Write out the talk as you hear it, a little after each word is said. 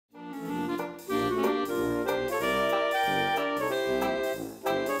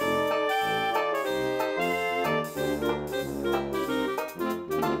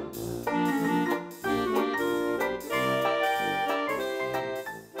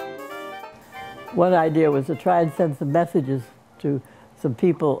One idea was to try and send some messages to some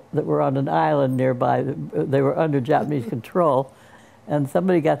people that were on an island nearby. They were under Japanese control. And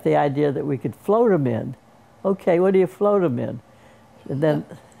somebody got the idea that we could float them in. Okay, what do you float them in? And then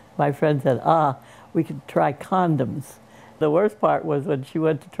my friend said, we could try condoms. The worst part was when she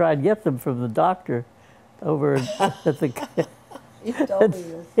went to try and get them from the doctor over at the... You told me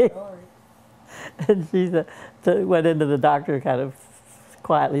this story. And she went into the doctor kind of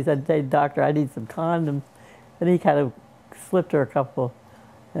quietly, said, "Hey, doctor, I need some condoms." And he kind of slipped her a couple.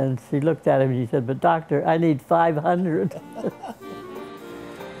 And she looked at him and she said, "But doctor, I need 500.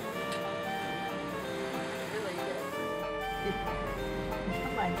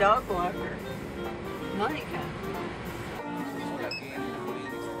 My dog walker, Monica.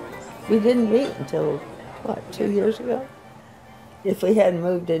 We didn't meet until, what, 2 years ago? If we hadn't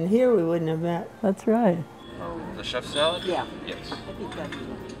moved in here, we wouldn't have met. That's right. The chef salad? Yeah. Yes. I think that's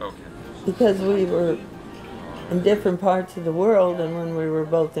it. Okay. Because we were in different parts of the world, and when we were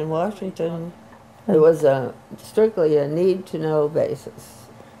both in Washington, it was strictly a need-to-know basis.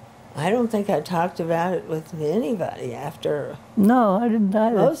 I don't think I talked about it with anybody after. No, I didn't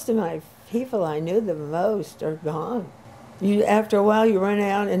either. Most of my people I knew the most are gone. After a while, you run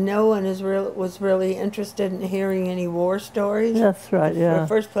out, and no one was really interested in hearing any war stories. That's right, yeah. In the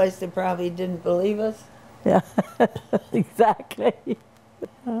first place, they probably didn't believe us. Yeah, exactly.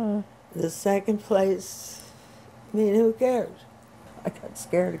 The second place, I mean, who cares? I got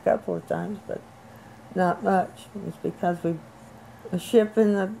scared a couple of times, but not much. It was because a ship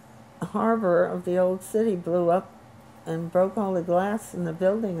in the harbor of the old city blew up and broke all the glass in the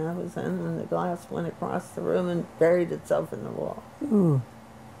building I was in, and the glass went across the room and buried itself in the wall. Ooh.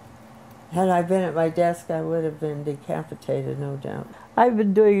 Had I been at my desk, I would have been decapitated, no doubt. I've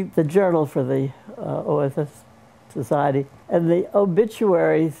been doing the journal for the OSS Society, and the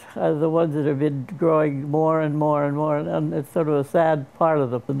obituaries are the ones that have been growing more and more and more, and it's sort of a sad part of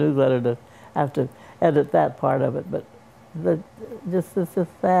the newsletter to have to edit that part of it, but it's just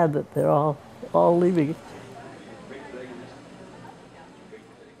sad that they're all leaving.